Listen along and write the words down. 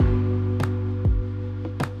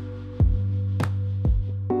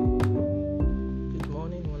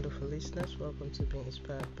to be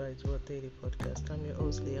inspired by His Word Daily Podcast. I'm your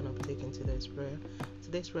host, Lee, and I'm taking today's prayer.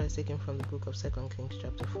 Today's prayer is taken from the book of 2 Kings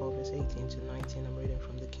chapter 4, verse 18 to 19. I'm reading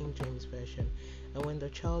from the King James Version. And when the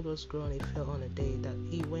child was grown, it fell on a day that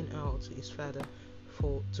he went out to his father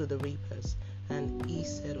to the reapers. And he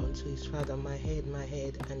said unto his father, my head,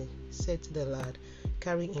 and he said to the lad,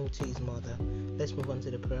 carry him to his mother. Let's move on to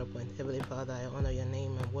the prayer point. Heavenly Father, I honor your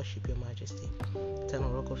name and worship your majesty. Eternal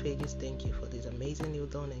Rock of Ages, thank you for this amazing new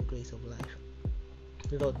dawn and grace of life.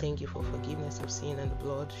 Lord, thank you for forgiveness of sin and the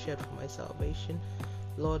blood shed for my salvation.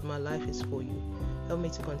 Lord, my life is for you. Help me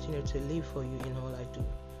to continue to live for you in all I do.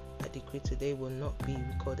 I decree today will not be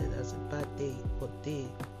recorded as a bad day or day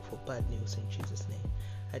for bad news in Jesus' name.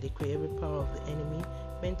 I decree every power of the enemy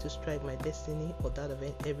meant to strike my destiny or that of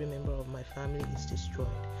every member of my family is destroyed.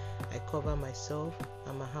 I cover myself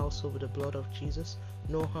and my household with the blood of Jesus.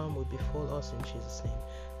 No harm will befall us in Jesus' name.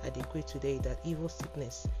 I decree today that evil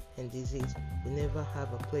sickness and disease will never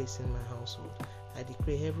have a place in my household. I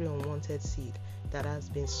decree every unwanted seed that has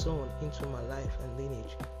been sown into my life and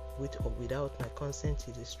lineage with or without my consent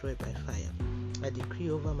is destroyed by fire. I decree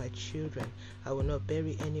over my children, I will not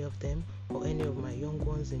bury any of them or any of my young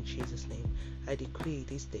ones in Jesus' name. I decree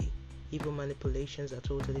this day, evil manipulations are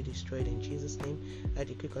totally destroyed in Jesus' name. I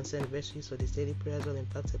decree concerning verses for this daily prayers all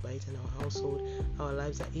impacted by it in our household. Our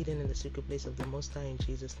lives are hidden in the secret place of the Most High in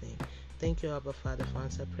Jesus' name. Thank you, Abba Father, for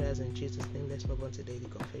answer prayers in Jesus' name. Let's move on to daily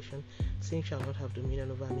confession. Sin shall not have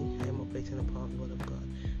dominion over me. I am operating upon the word of God.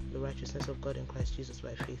 The righteousness of God in Christ Jesus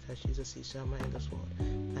by faith, as Jesus is Shama in this world.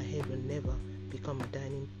 My head will never become a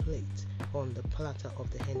dining plate on the platter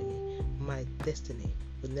of the enemy. My destiny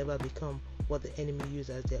will never become what the enemy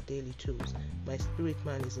uses as their daily tools. My spirit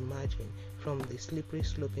man is emerging from the slippery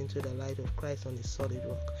slope into the light of Christ on the solid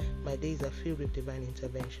rock. My days are filled with divine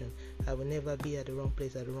intervention. I will never be at the wrong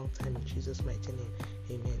place at the wrong time in Jesus' mighty name.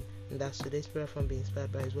 Amen. And that's today's prayer from being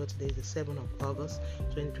inspired by His Word. Today is the 7th of August,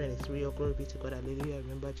 2023. Oh, glory be to God. Hallelujah.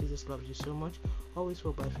 Remember, Jesus loves you so much. Always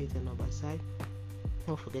walk by faith and not by sight.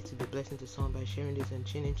 Don't forget to be a blessing to someone by sharing this and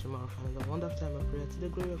tuning in tomorrow for another wonderful time of prayer to the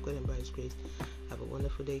glory of God and by His grace. Have a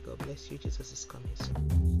wonderful day. God bless you. Jesus is coming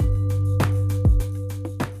soon.